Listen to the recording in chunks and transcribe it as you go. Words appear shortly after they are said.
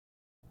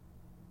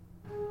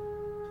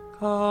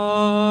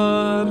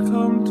Har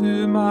come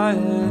to my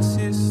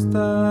assistance.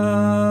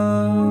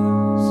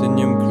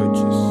 Signum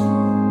Crucis.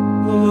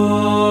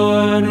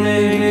 Lord,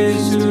 make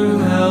haste to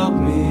help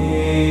me.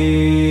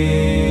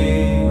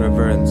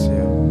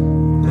 Reverential.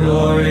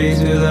 Glory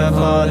to the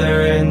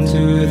Father and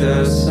to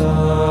the Son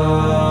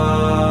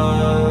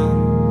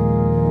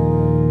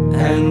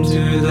and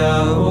to the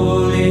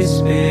Holy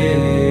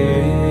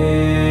Spirit.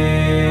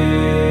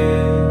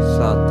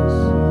 Satis.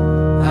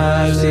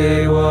 As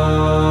it was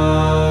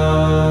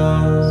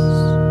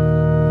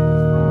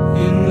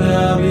in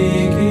the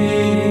beginning,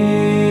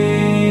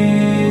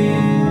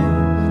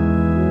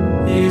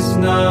 is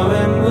now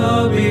and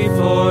will be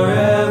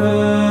forever.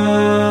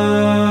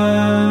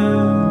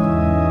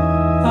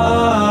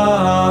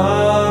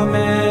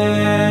 Amen.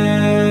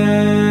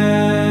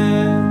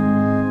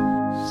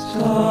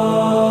 Stabat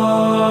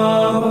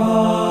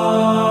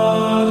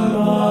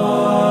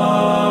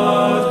Mater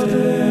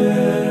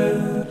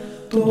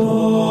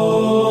Dolorosa,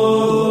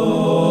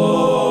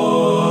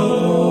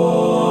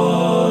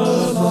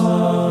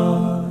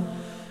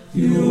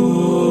 Justa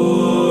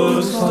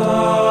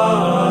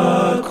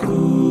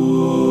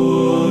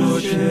Crucem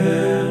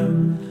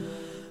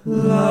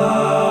Lacrimosa,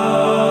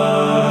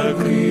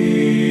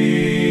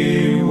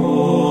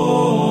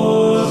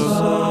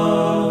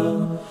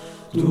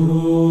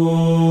 dum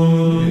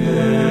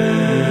pendebat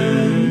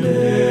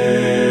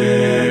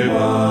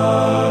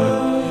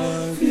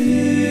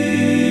filius,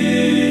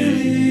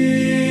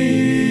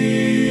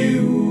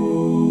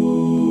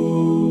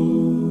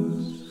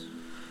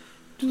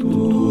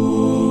 dum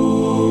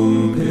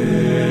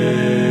pendebat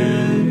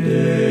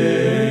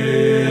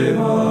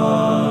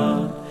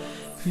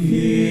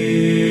filius.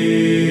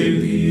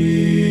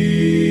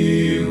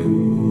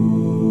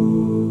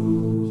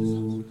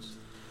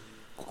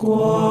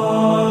 Quando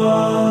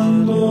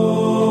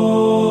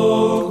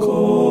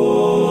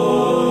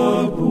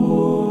corpus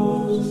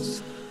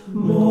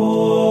morietur,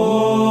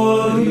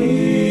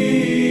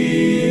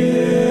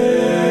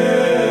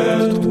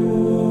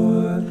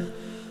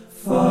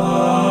 faculta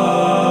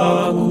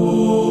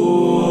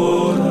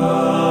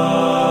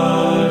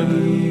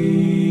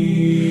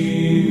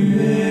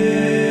anime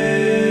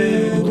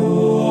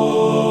donetur,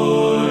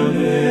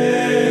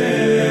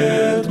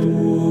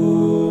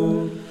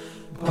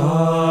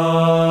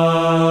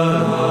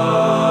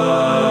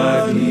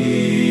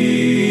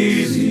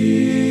 paradisi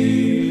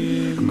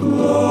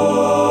gloria.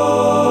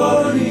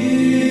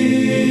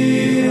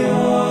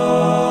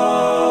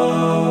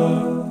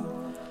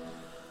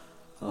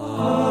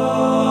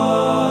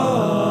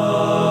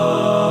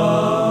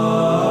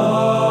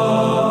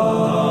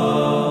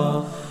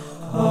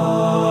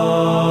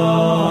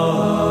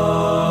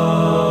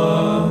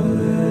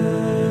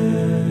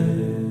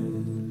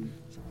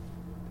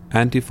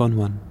 Antiphon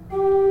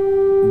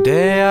 1.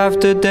 Day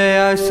after day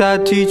I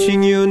sat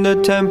teaching you in the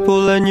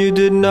temple, and you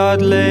did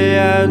not lay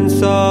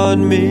hands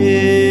on me.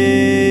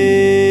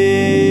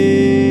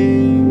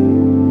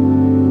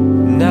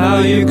 Now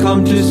you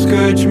come to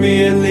scourge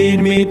me and lead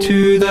me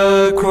to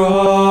the cross.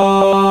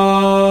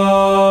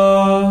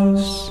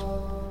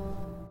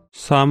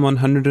 Psalm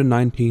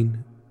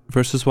 119,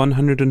 verses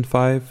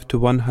 105 to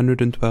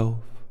 112.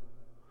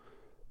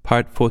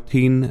 Part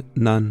 14,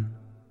 None.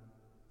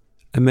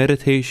 A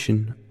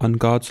meditation on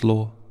God's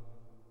law.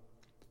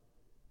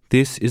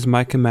 This is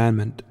my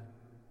commandment,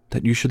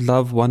 that you should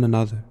love one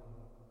another.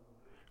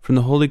 From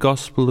the Holy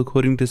Gospel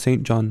according to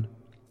St. John,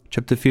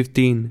 chapter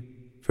 15,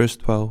 verse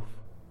 12.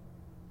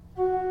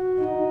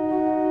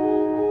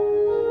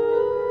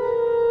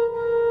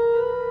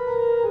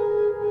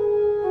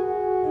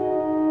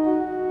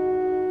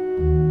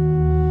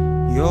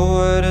 Your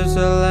word is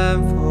a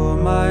lamp for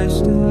my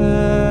steps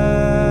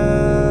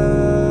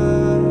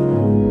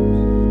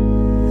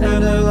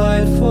and a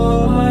light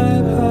for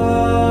my path.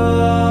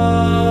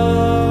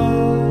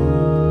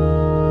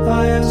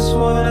 I have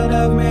sworn and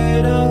have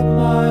made up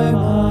my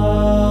mind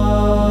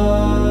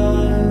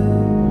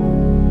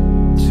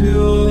to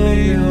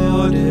obey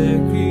your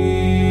decrees.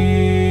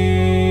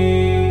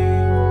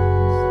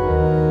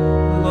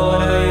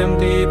 Lord, I am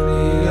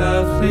deeply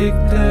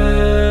afflicted.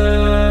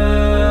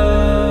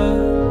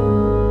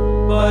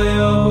 By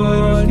your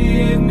word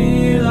give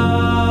me life.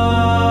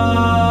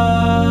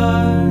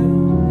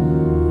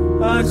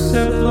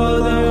 Accept,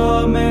 Lord, the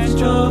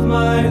homage of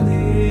my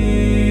lips,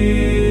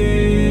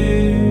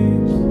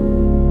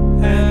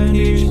 and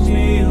teach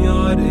me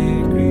your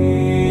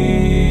decrees.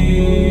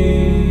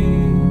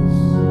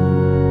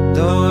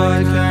 Though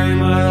I carry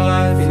my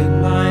life in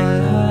my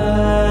hands,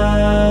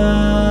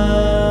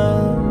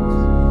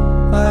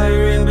 I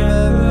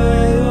remember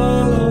your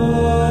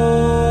Lord.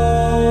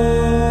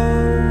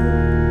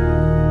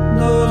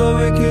 Though the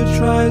wicked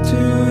try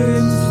to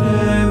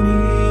ensnare me,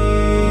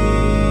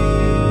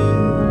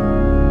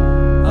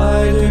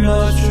 I do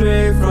not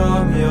stray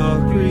from your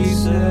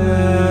precepts.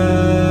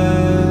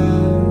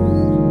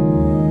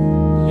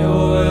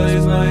 Your word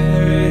is my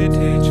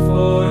heritage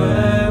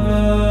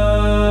forever,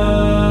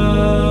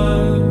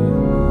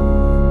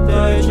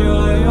 the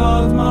joy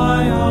of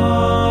my heart.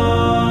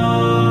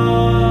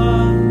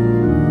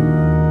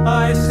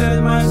 I set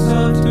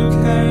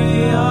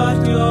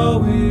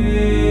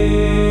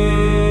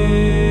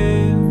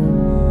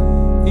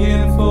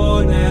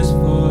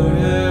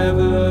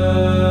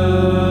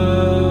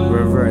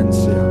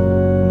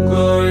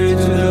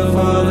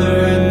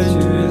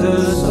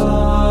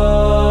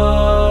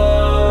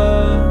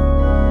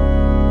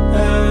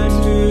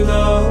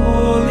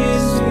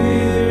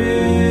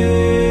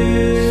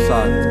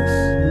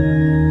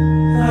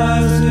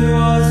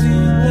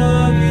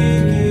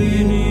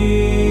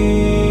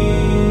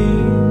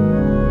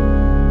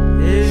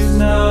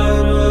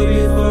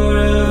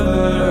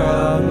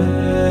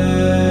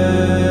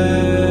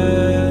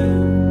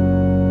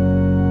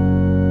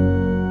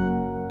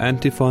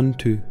Antiphon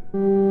 2.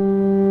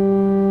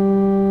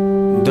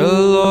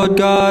 The Lord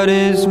God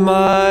is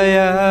my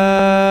help.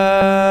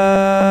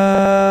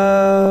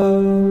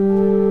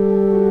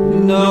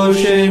 No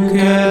shame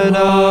can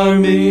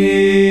harm me.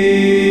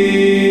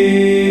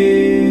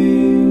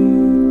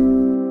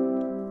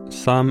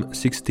 Psalm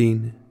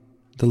 16.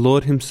 The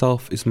Lord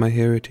himself is my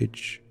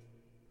heritage.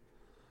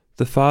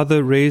 The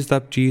Father raised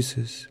up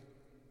Jesus,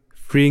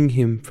 freeing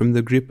him from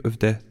the grip of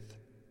death.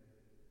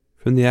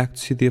 From the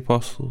Acts of the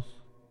Apostles,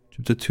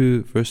 chapter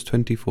 2, verse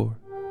 24.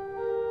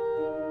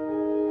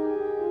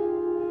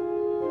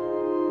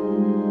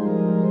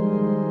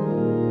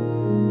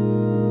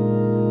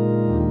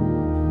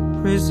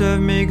 Preserve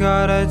me,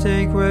 God, I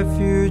take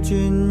refuge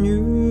in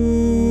you.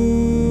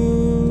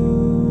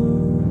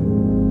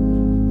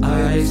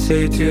 I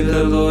say to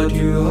the Lord,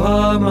 you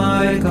are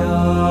my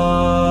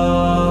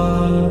God.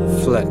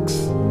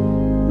 Flex.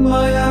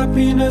 My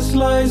happiness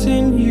lies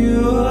in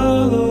you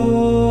alone.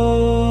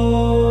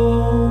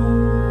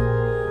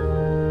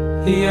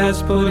 He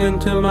has put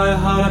into my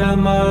heart a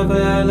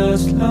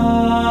marvelous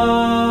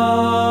love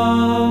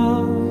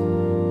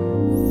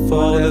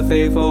for the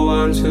faithful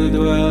ones who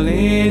dwell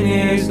in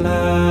his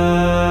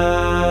land.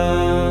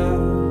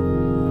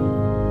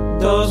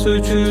 Those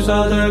who choose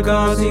other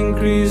gods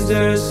increase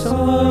their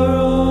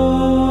sorrow.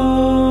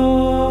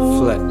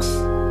 Flex.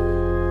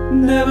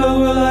 Never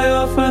will I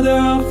offer the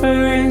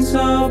offerings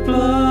of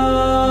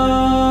blood.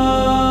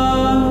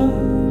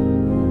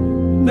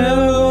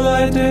 Never will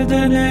I take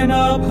the name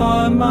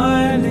upon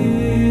my lips.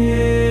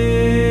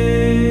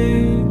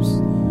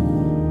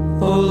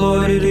 O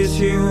Lord, it is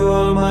you who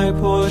are my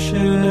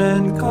portion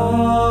and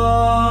God.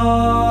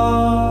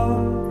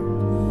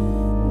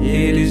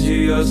 It is you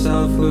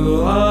yourself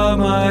who are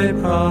my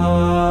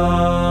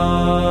prize.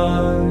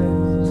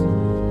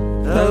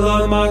 The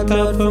Lord marked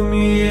out for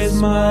me is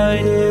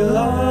my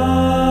delight.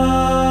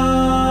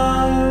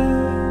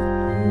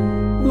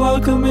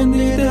 Welcome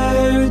indeed the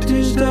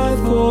heritage that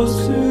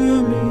falls to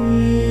me.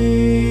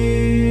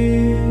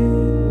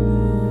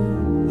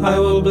 I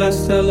will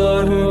bless the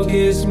Lord who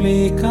gives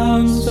me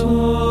counsel,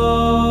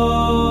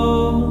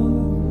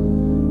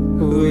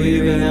 who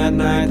even at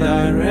night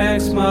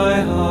directs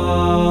my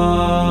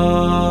heart.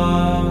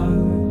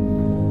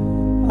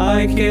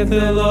 I keep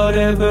the Lord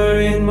ever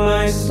in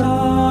my sight.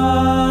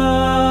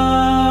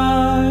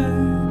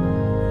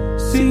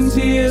 Since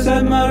he is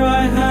at my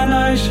right hand,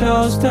 I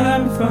shall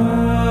stand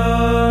firm.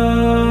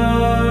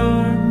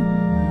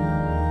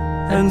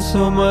 And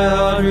so my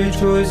heart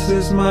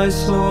rejoices, my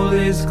soul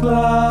is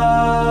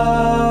glad.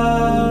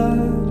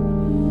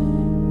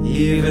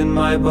 Even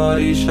my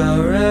body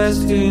shall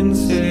rest in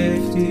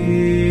safety.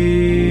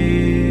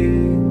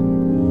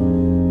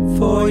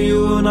 For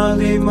you will not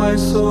leave my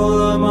soul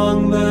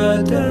among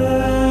the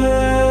dead,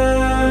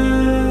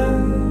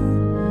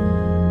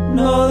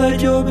 nor let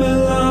your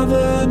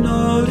beloved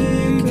know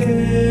decay.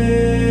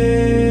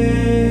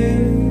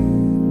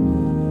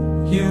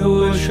 You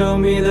will show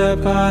me the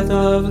path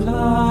of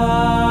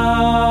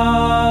life,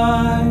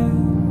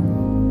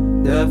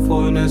 the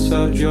fullness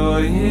of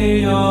joy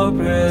in your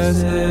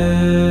presence.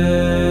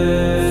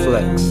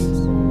 Flex.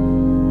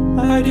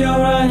 At your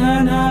right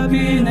hand,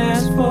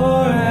 happiness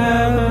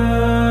forever.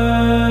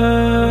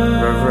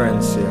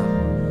 Reverencia.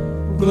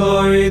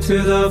 Glory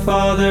to the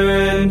Father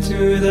and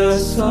to the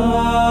Son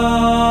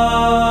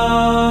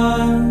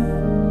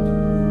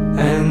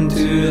and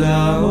to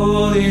the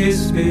Holy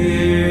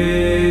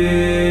Spirit.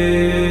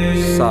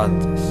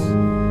 Sanctus.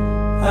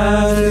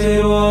 As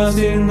it was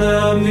in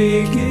the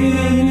beginning,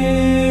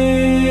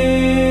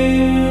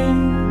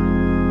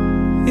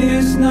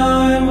 is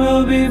now and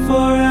will be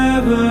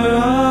forever.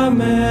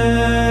 Amen.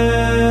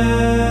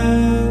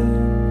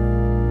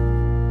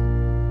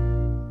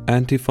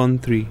 Antiphon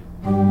 3.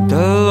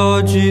 The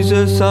Lord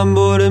Jesus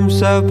humbled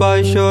himself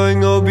by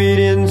showing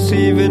obedience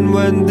even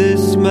when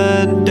this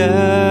man died.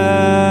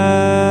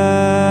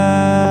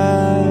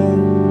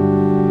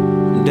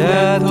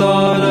 Death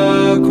on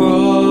a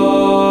cross.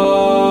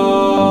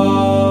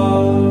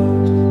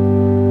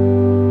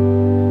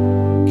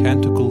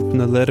 Canticle from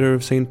the letter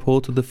of St.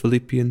 Paul to the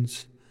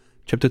Philippians,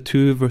 chapter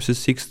 2, verses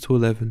 6 to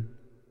 11.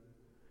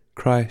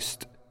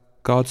 Christ,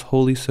 God's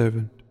holy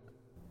servant.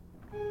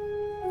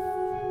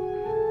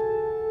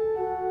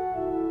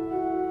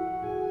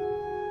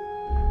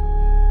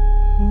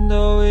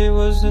 Though he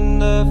was in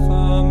the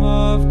form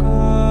of God,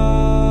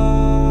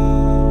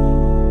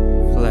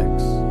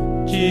 flex.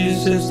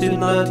 Jesus did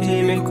not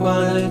deem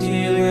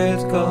equality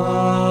with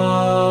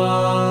God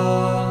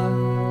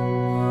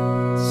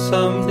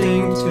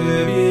something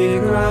to be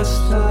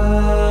grasped at.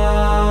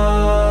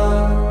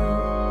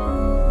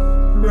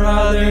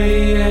 Rather,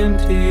 he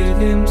emptied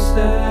himself,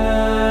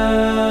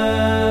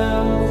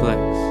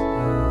 flex,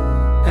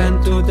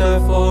 and took the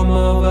form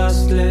of a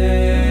slave,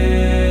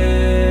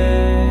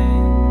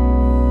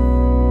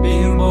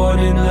 being born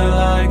in the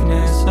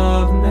likeness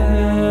of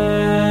man.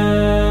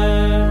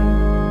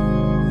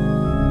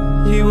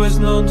 He was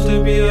known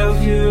to be of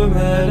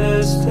human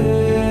estate,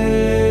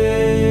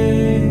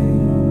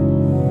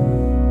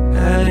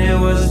 and it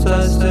was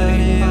thus that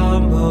he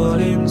humbled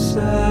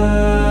himself,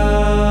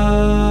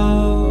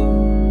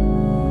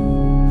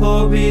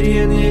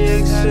 obediently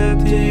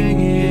accepting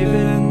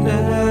even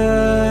death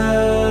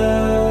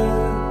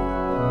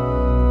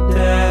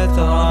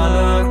on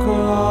a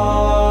cross.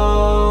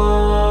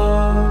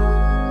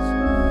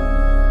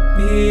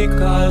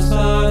 Because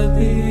of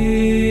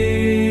this,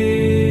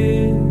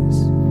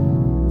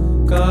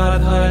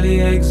 God highly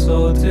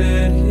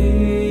exalted him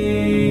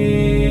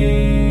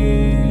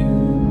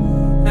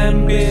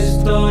and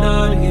bestowed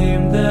on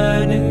him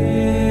the name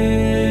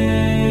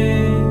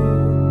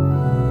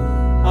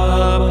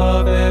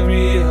above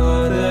every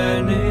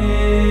other name,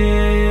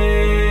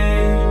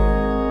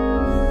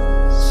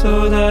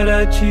 so that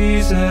at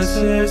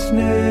Jesus'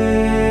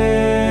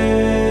 name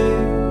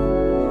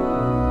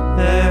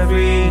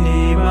every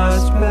knee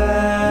must bow,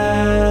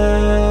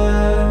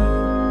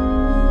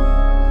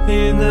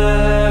 in the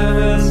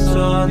heavens,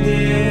 on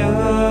the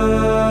earth,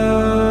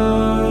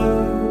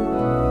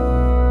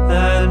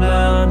 and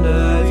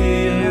under the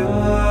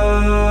earth,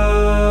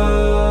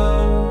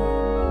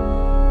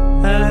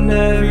 and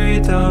every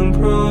tongue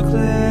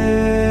proclaims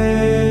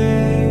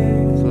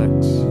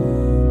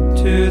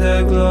to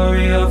the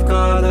glory of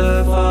God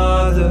the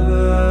Father,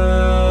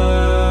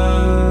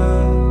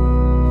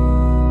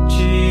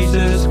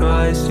 Jesus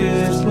Christ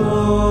is Lord.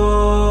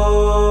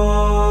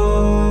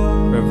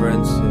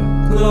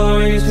 Reverencia.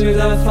 Glory to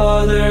the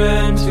Father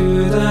and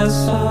to the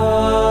Son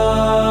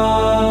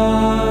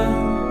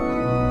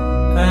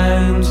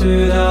and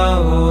to the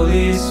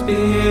Holy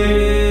Spirit,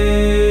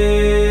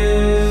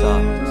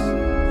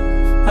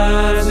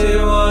 as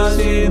it was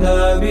in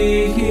the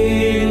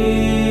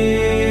beginning,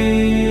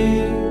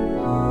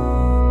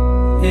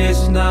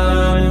 is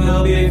now and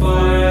will be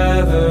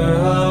forever.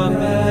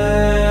 Amen.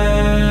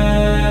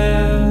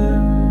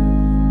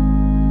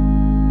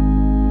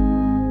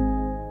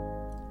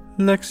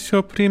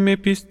 Lectio prime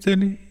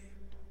epistoli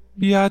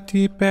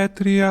Beati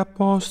Petri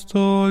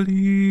Apostoli.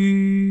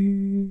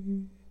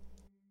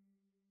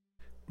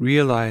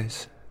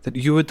 Realize that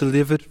you were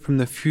delivered from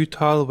the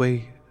futile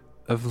way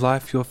of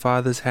life your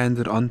fathers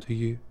handed on to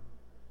you,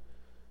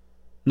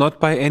 not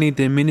by any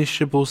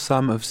diminishable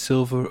sum of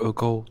silver or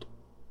gold,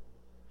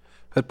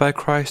 but by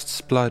Christ's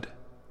blood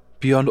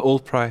beyond all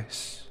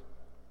price,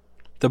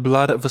 the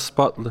blood of a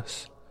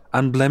spotless,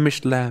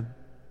 unblemished Lamb,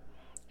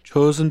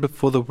 chosen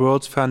before the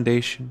world's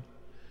foundation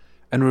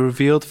and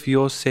revealed for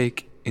your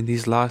sake in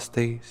these last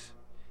days.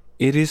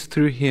 It is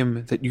through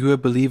him that you are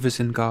believers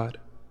in God,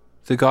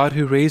 the God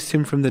who raised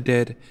him from the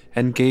dead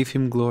and gave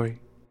him glory.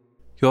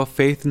 Your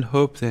faith and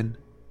hope, then,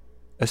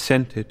 are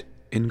centered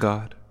in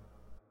God.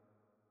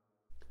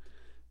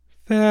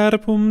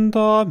 Verbum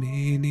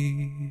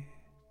Domini.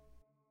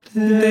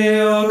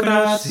 Deo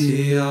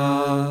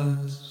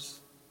gratias.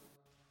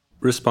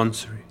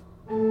 Responsory.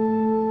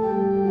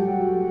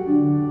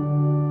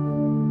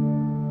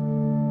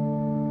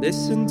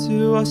 Listen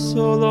to us,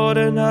 O Lord,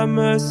 and have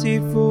mercy,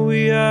 for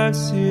we have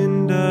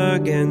sinned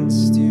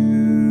against you.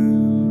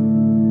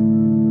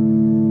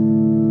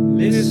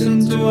 Listen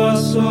to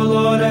us, O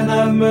Lord, and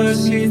have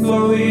mercy,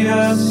 for we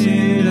have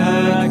sinned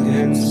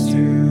against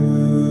you.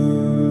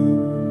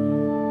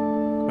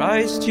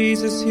 Christ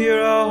Jesus,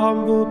 hear our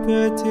humble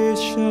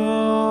petition,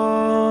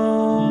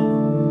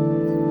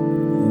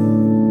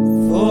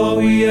 for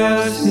we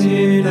have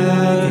sinned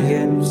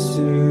against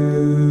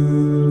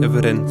you.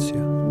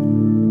 Reverencia.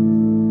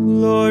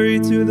 Glory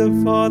to the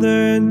Father,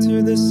 and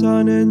to the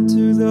Son, and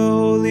to the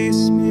Holy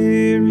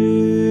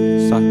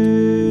Spirit. Sat.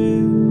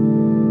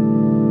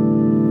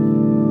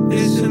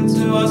 Listen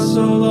to us, O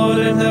Lord,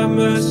 and have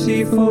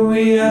mercy, for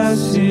we have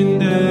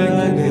sinned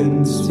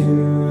against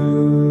you.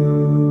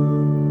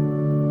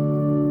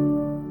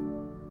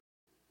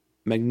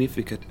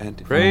 Magnificat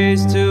antiphon.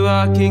 Praise to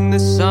our King, the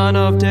Son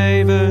of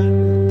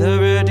David, the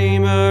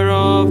Redeemer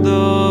of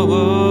the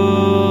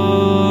world.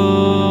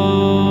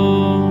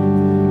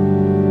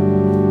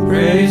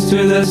 Praise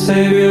to the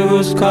Savior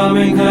whose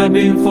coming had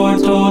been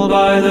foretold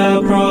by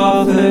the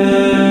prophets.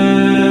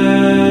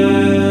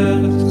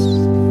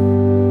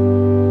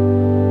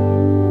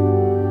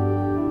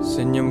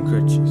 Signum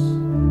Crucis.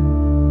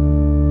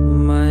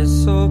 My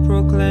soul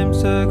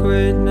proclaims the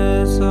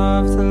greatness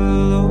of the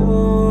Lord.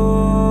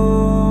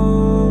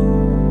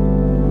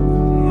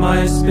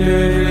 My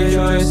spirit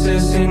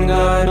rejoices in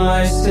God,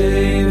 my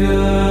Savior,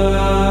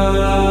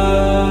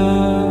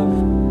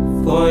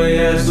 for he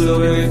has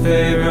looked with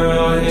favor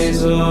on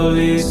his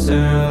holy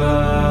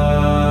servant.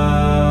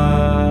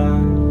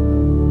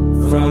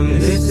 From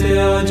this day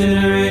all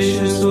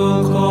generations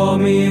will call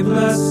me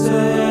blessed.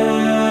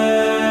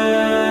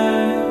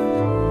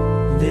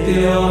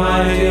 The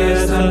Almighty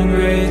has done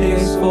great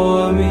things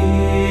for me,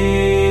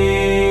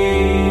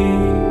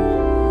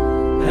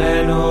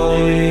 and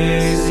holy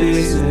is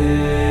his name.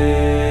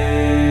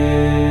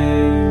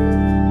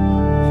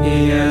 He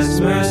has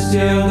mercy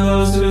on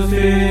those who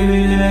fear him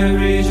in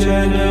every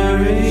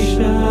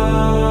generation.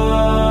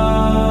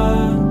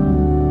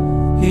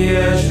 He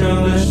has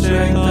shown the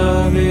strength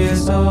of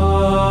his arm.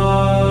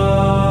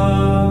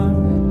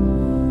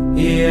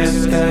 He has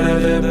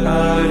scattered the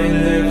proud in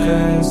their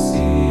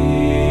conceit.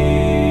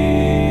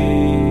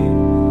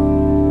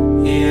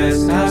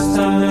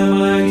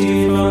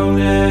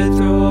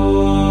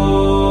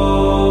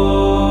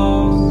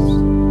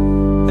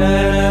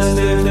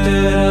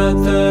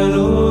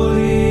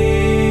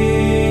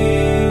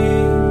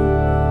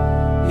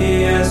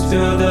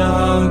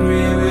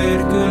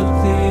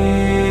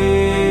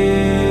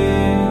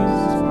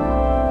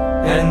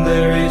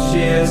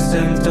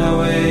 sent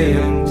away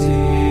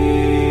empty.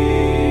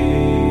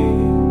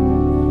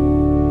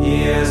 He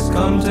has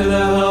come to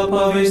the help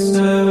of his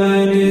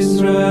servant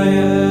Israel,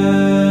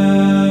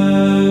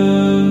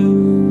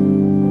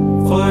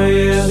 for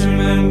he has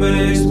remembered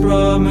his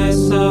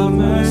promise of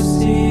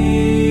mercy,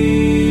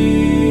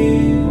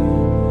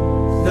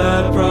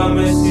 that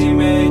promise he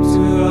made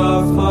to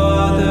our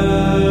fathers,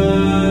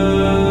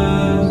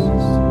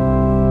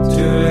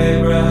 to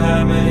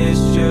Abraham and his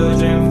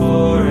children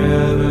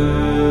forever.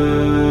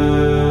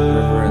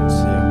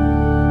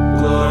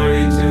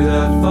 Glory to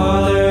the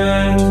Father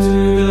and to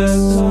the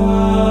Son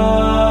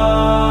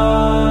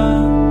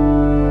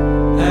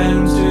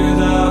and to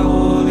the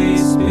Holy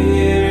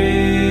Spirit,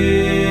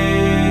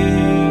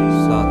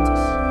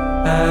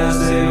 as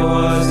it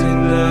was in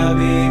the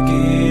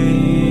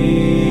beginning,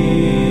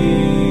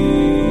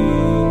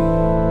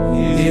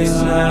 is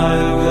now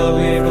and will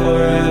be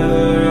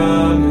forever.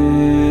 Amen.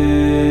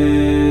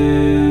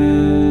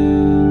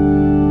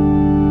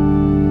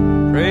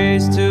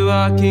 Praise to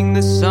our King,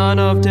 the Son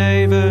of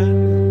David,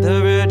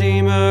 the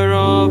Redeemer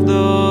of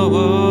the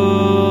world.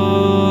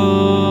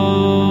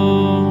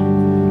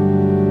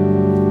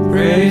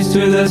 Praise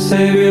to the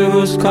Savior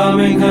whose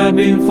coming had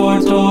been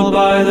foretold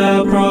by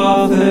the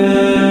prophets.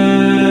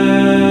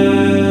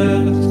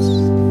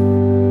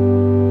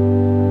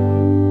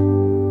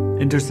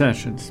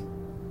 Intercessions.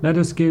 Let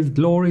us give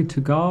glory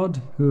to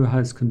God, who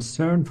has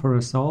concern for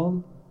us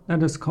all.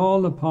 Let us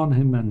call upon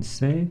him and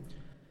say,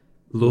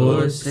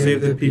 Lord,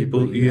 save the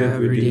people you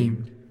have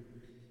redeemed.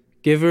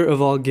 Giver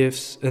of all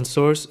gifts and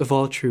source of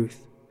all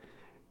truth,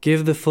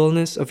 give the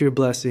fullness of your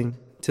blessing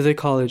to the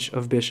College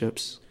of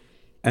Bishops.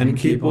 And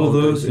keep all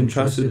those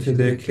entrusted to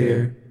their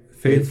care,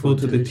 faithful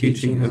to the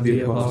teaching of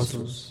the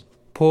apostles.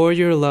 Pour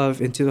your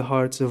love into the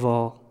hearts of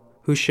all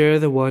who share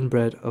the one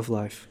bread of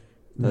life,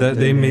 that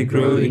they may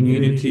grow in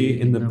unity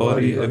in the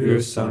body of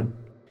your Son,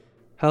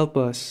 help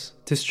us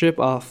to strip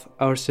off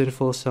our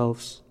sinful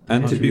selves,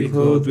 and to be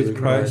clothed with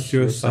Christ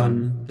your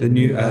Son, the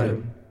new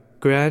Adam,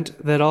 grant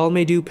that all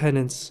may do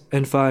penance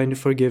and find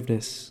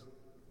forgiveness,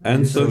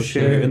 and so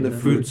share in the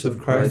fruits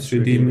of Christ's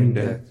redeeming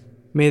death.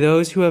 May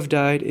those who have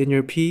died in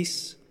your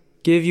peace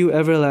give you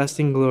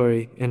everlasting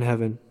glory in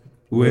heaven,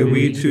 where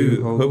we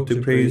too hope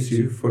to praise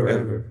you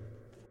forever.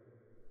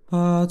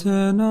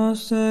 Pater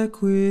noster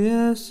qui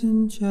es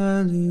in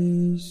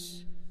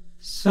celis,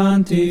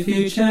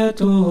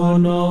 sanctificetur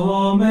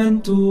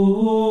nomen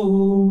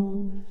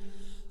tuum,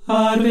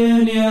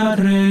 adveniat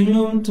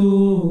regnum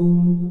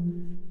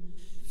tuum,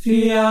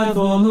 fiat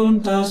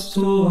voluntas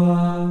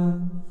tua,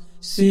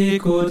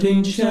 sicut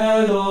in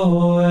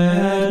cielo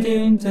et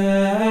in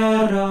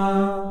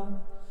terra.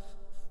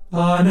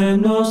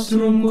 Panem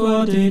nostrum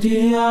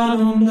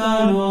quotidianum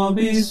da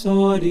nobis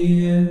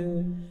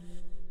hodie,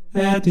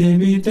 et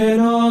dimitte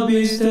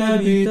nobis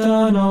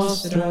debita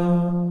nostra,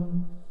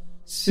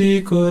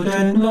 sicut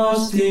et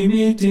nos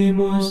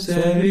dimittimus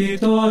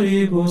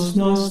debitoribus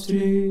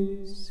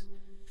nostris,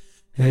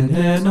 et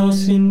ne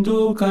nos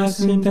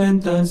inducas in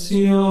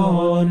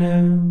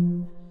tentationem,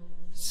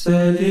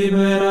 se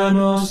libera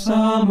nos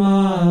a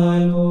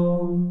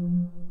malo.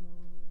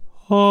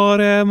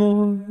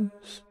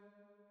 Oremus.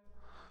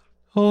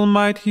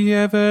 Almighty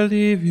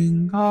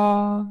ever-living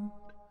God,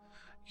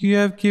 you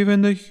have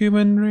given the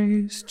human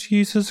race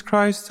Jesus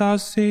Christ our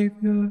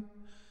Savior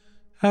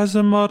as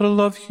a model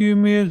of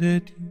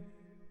humility.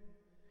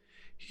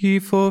 He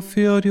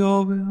fulfilled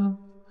your will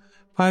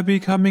by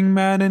becoming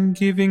man and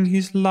giving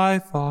his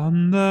life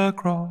on the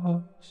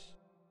cross.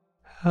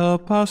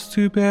 Help us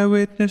to bear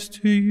witness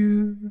to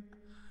you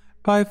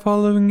by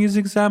following his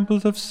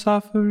examples of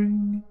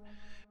suffering,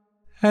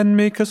 and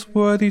make us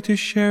worthy to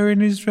share in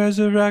his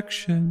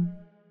resurrection.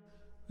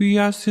 We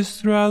ask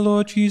this through our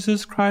Lord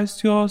Jesus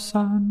Christ, your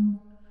Son,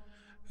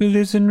 who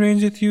lives and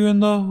reigns with you in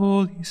the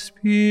Holy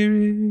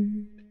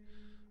Spirit,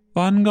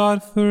 one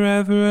God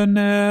forever and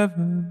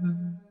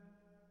ever.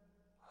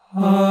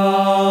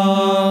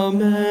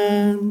 Amen.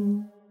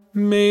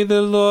 May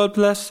the Lord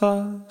bless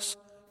us,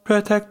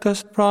 protect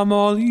us from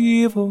all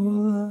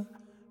evil,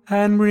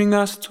 and bring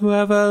us to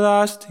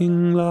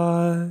everlasting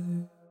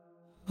life.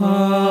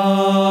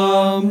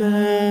 Amen.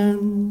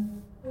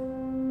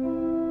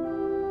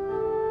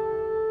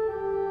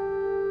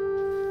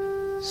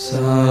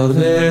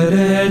 Salve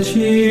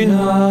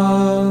Regina,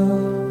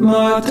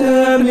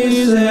 Mater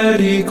misericordiae,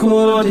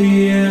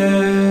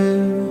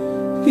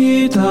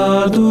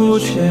 vita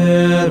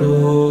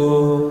dulcero,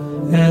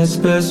 et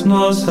spes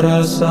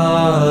nostra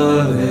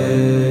salve.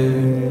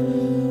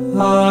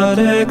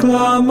 Ad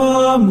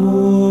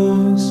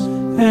clamamus,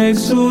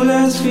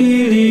 exules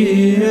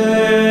Filii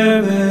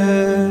Eve,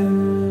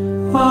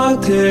 a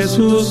te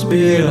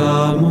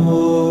suspiramus,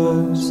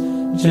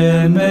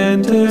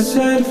 gementes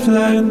et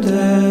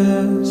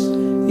flentes,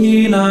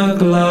 in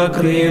ac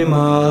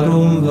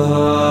lacrimarum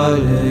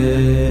vale.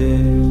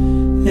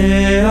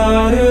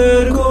 Ea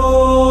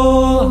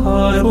ergo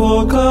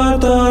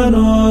advocata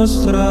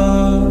nostra,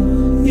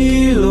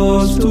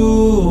 illos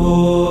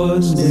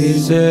tuos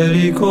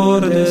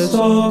misericordes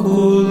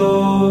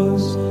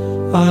oculos,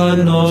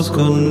 ad nos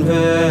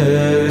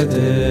converte,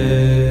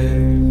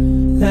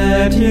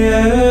 et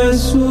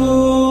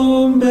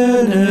Iesum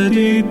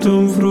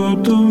benedictum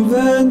fructum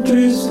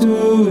ventris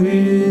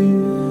tui,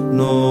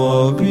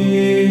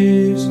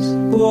 nobis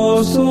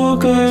post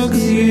hoc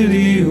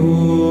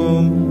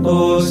exilium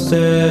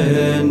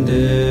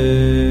ostende.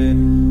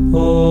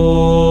 O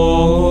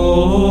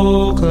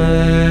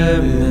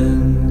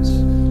clemens,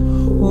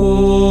 O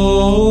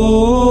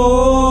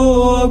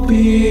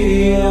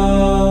pia,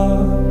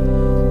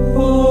 O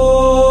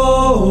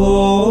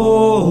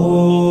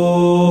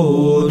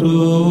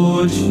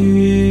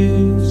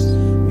dulcis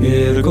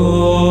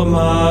Virgo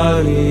Maria.